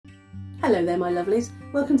Hello there my lovelies,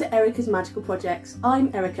 welcome to Erica's Magical Projects.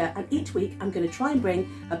 I'm Erica and each week I'm going to try and bring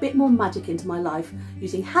a bit more magic into my life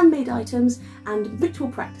using handmade items and ritual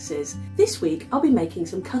practices. This week I'll be making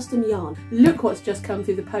some custom yarn. Look what's just come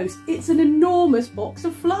through the post, it's an enormous box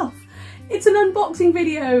of fluff. It's an unboxing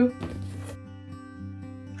video.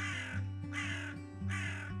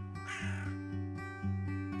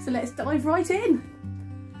 So let's dive right in.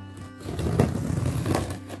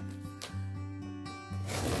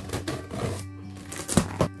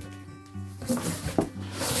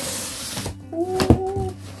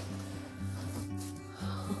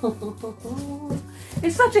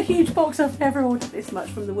 It's such a huge box, I've never ordered this much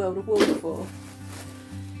from the World of Wool before.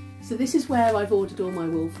 So this is where I've ordered all my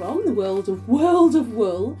wool from, the World of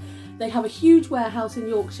Wool. They have a huge warehouse in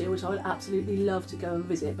Yorkshire which I would absolutely love to go and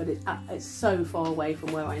visit, but it's so far away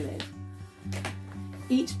from where I live.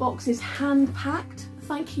 Each box is hand packed.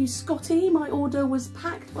 Thank you Scotty, my order was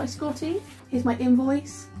packed by Scotty. Here's my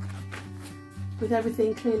invoice with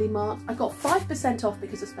everything clearly marked. I got 5% off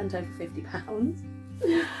because I spent over £50.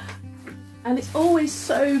 And it's always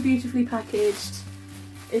so beautifully packaged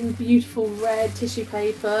in beautiful red tissue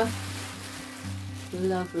paper.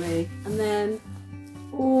 Lovely. And then,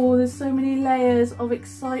 oh, there's so many layers of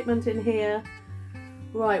excitement in here.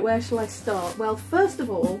 Right, where shall I start? Well, first of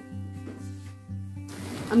all,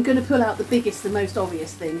 I'm going to pull out the biggest, the most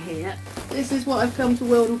obvious thing here. This is what I've come to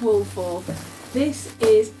World of Wool for. This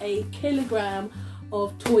is a kilogram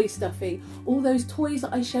of toy stuffing. All those toys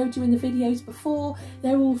that I showed you in the videos before,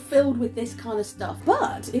 they're all filled with this kind of stuff.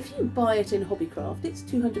 But if you buy it in Hobbycraft, it's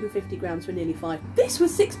 250 grams for nearly £5. This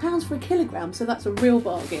was £6 for a kilogram, so that's a real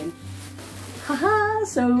bargain. Haha!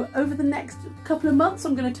 So over the next couple of months,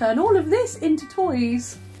 I'm going to turn all of this into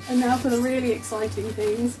toys. And now for the really exciting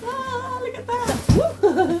things. Ah, look at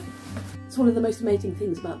that! It's one of the most amazing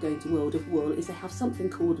things about going to World of Wool is they have something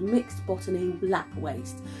called mixed botany lap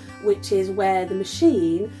waste, which is where the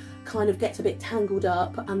machine kind of gets a bit tangled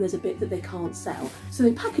up and there's a bit that they can't sell. So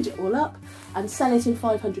they package it all up and sell it in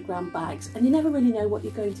 500 gram bags, and you never really know what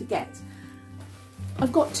you're going to get.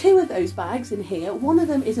 I've got two of those bags in here. One of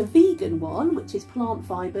them is a vegan one, which is plant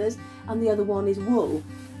fibres, and the other one is wool.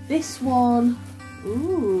 This one,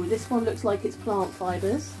 ooh, this one looks like it's plant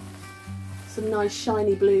fibres. Some nice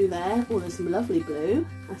shiny blue there. Oh, there's some lovely blue.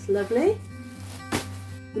 That's lovely.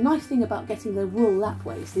 The nice thing about getting the wool lap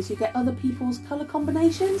waste is you get other people's colour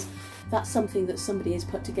combinations. That's something that somebody has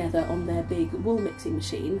put together on their big wool mixing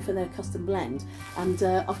machine for their custom blend. And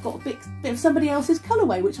I've got a bit of somebody else's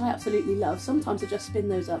colourway, which I absolutely love. Sometimes I just spin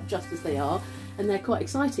those up just as they are, and they're quite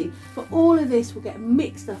exciting. But all of this will get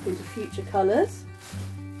mixed up into future colours.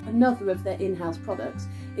 Another of their in-house products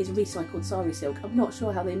is recycled sari silk. I'm not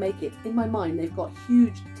sure how they make it. In my mind, they've got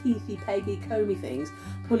huge, teethy, peggy, comby things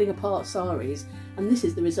pulling apart saris, and this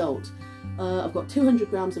is the result. I've got 200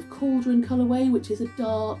 grams of cauldron colourway, which is a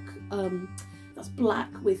dark, that's black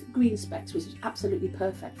with green specks, which is absolutely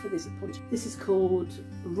perfect for this project. This is called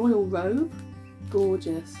Royal Robe.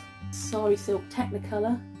 Gorgeous. Sari silk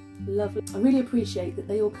Technicolor. Lovely. I really appreciate that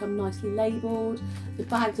they all come nicely labelled. The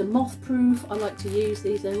bags are moth proof. I like to use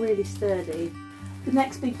these, they're really sturdy. The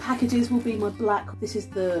next big packages will be my black. This is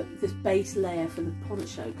this base layer for the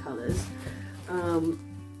poncho colours.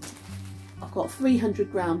 I've got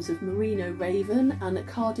 300 grams of merino raven and a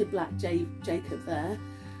carded black Jacob there.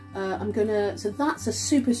 So that's a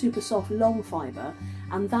super soft long fibre,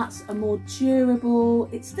 and that's a more durable,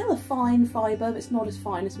 it's still a fine fibre but it's not as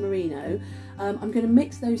fine as merino. I'm going to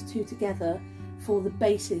mix those two together for the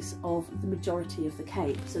basis of the majority of the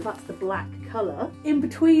cape. So that's the black colour. In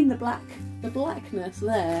between the blackness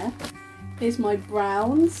there is my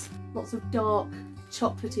browns, lots of dark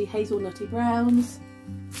chocolatey hazelnutty browns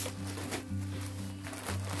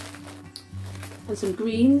and some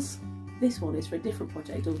greens. This one is for a different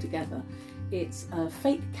project altogether. It's a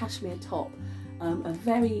fake cashmere top, a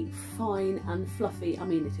very fine and fluffy, I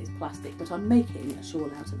mean it is plastic, but I'm making a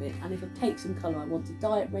shawl out of it, and if I take some colour I want to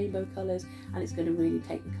dye it rainbow colours, and it's going to really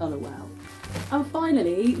take the colour well. And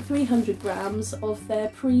finally 300 grams of their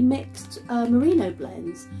pre-mixed merino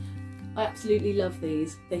blends. I absolutely love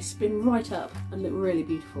these. They spin right up and look really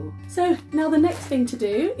beautiful. So now the next thing to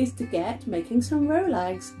do is to get making some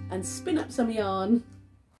Rolags and spin up some yarn.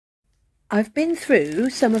 I've been through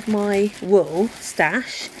some of my wool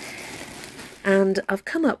stash and I've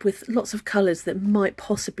come up with lots of colours that might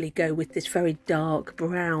possibly go with this very dark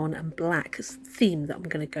brown and black theme that I'm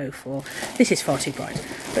going to go for. This is far too bright,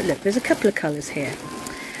 but look, there's a couple of colours here.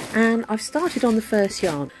 And I've started on the first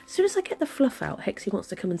yarn. As soon as I get the fluff out, Hexy wants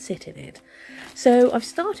to come and sit in it. So I've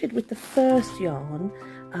started with the first yarn.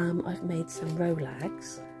 I've made some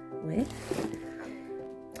Rolags with.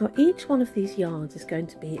 Now each one of these yarns is going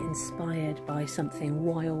to be inspired by something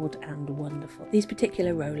wild and wonderful. These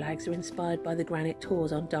particular Rolags are inspired by the granite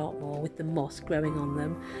tors on Dartmoor with the moss growing on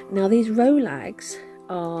them. Now these Rolags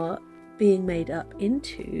are being made up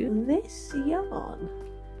into this yarn.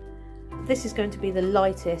 This is going to be the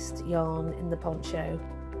lightest yarn in the poncho,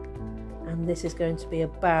 and this is going to be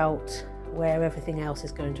about where everything else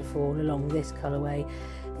is going to fall along this colourway.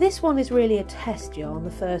 This one is really a test yarn, the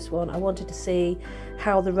first one. I wanted to see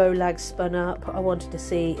how the Rolags spun up. I wanted to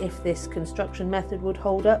see if this construction method would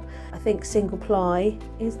hold up. I think single ply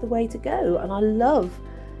is the way to go, and I love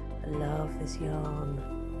this yarn.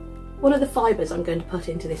 One of the fibres I'm going to put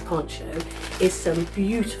into this poncho is some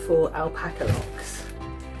beautiful alpaca locks.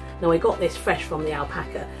 Now I got this fresh from the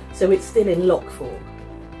alpaca, so it's still in lock form.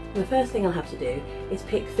 And the first thing I'll have to do is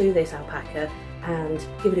pick through this alpaca and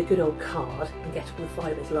give it a good old card and get all the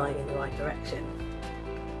fibres lying in the right direction.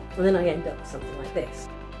 And then I end up with something like this.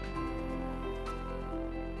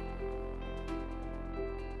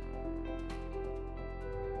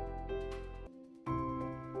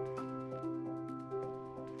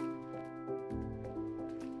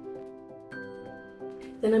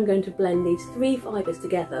 Then I'm going to blend these 3 fibres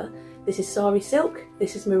together. This is sari silk,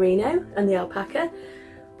 this is merino and the alpaca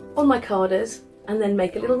on my carders, and then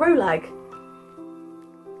make a little Rolag.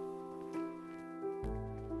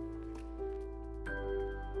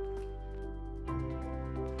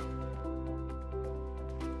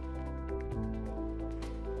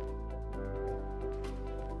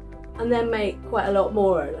 And then make quite a lot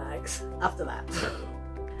more Rolags after that.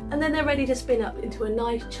 And then they're ready to spin up into a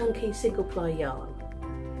nice chunky single ply yarn.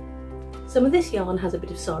 Some of this yarn has a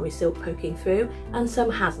bit of sari silk poking through and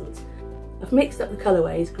some hasn't. I've mixed up the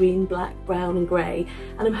colourways, green, black, brown and grey,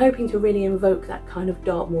 and I'm hoping to really invoke that kind of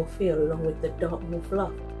Dartmoor feel along with the Dartmoor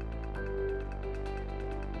fluff.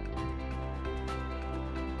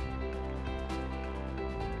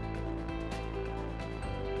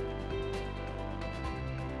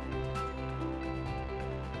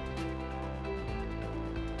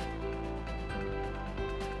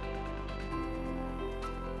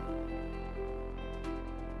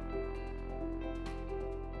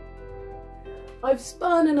 I've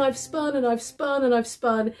spun and I've spun and I've spun and I've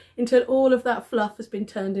spun until all of that fluff has been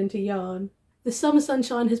turned into yarn. The summer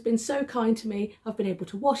sunshine has been so kind to me, I've been able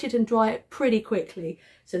to wash it and dry it pretty quickly.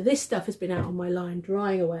 So this stuff has been out on my line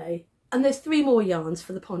drying away. And there's 3 more yarns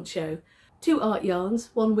for the poncho. 2 art yarns,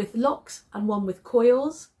 one with locks and one with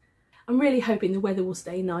coils. I'm really hoping the weather will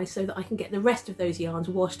stay nice so that I can get the rest of those yarns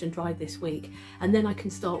washed and dried this week, and then I can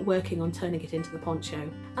start working on turning it into the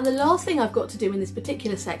poncho. And the last thing I've got to do in this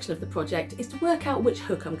particular section of the project is to work out which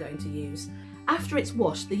hook I'm going to use. After it's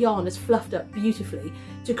washed, the yarn is fluffed up beautifully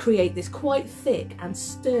to create this quite thick and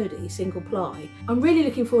sturdy single ply. I'm really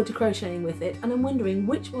looking forward to crocheting with it, and I'm wondering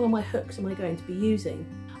which one of my hooks am I going to be using.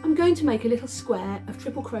 I'm going to make a little square of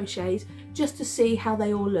triple crochets just to see how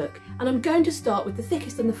they all look, and I'm going to start with the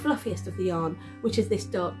thickest and the fluffiest of the yarn, which is this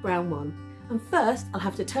dark brown one. And first I'll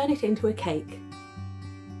have to turn it into a cake.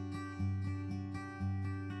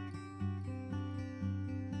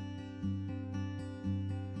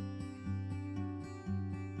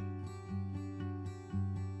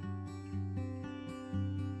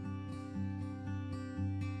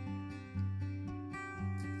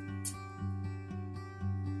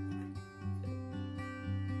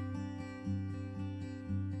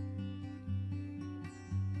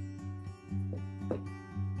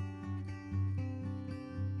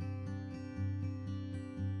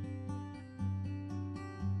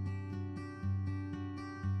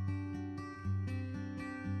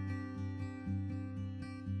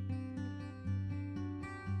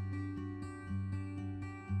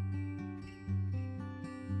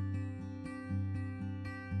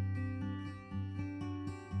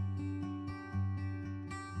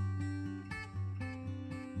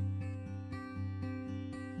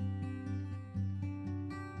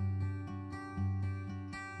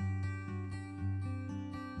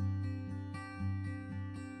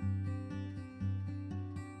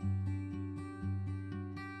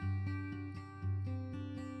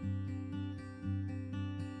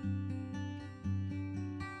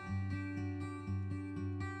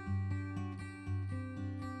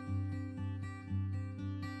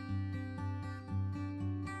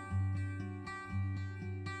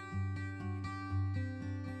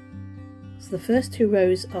 So the first 2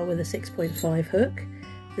 rows are with a 6.5 hook,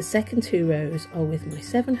 the second 2 rows are with my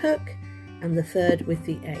 7 hook, and the third with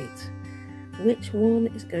the 8. Which one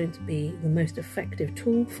is going to be the most effective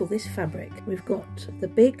tool for this fabric? We've got the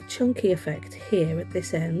big chunky effect here at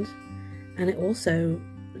this end, and it also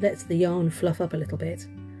lets the yarn fluff up a little bit.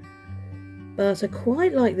 but I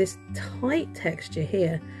quite like this tight texture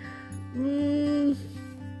here.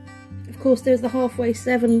 Of course there's the halfway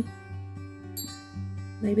 7.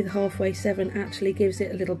 Maybe the halfway 7 actually gives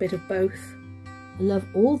it a little bit of both. I love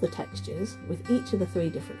all the textures with each of the 3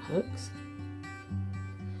 different hooks.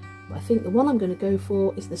 But I think the one I'm going to go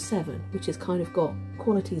for is the 7, which has kind of got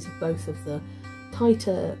qualities of both of the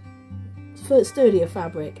tighter, sturdier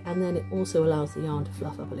fabric, and then it also allows the yarn to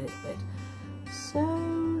fluff up a little bit.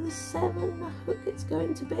 So the 7 hook it's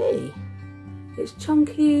going to be. It's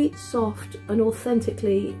chunky, soft and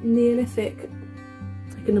authentically Neolithic.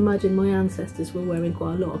 I can imagine my ancestors were wearing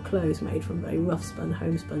quite a lot of clothes made from very rough spun,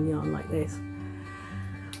 homespun yarn like this.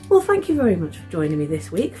 Well, thank you very much for joining me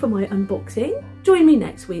this week for my unboxing. Join me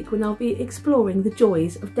next week when I'll be exploring the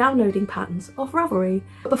joys of downloading patterns off Ravelry.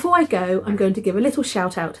 But before I go, I'm going to give a little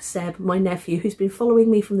shout out to Seb, my nephew, who's been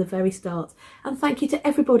following me from the very start. And thank you to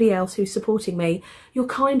everybody else who's supporting me. Your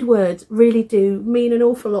kind words really do mean an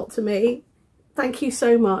awful lot to me. Thank you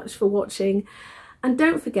so much for watching. And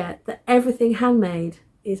don't forget that everything handmade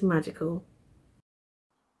is magical.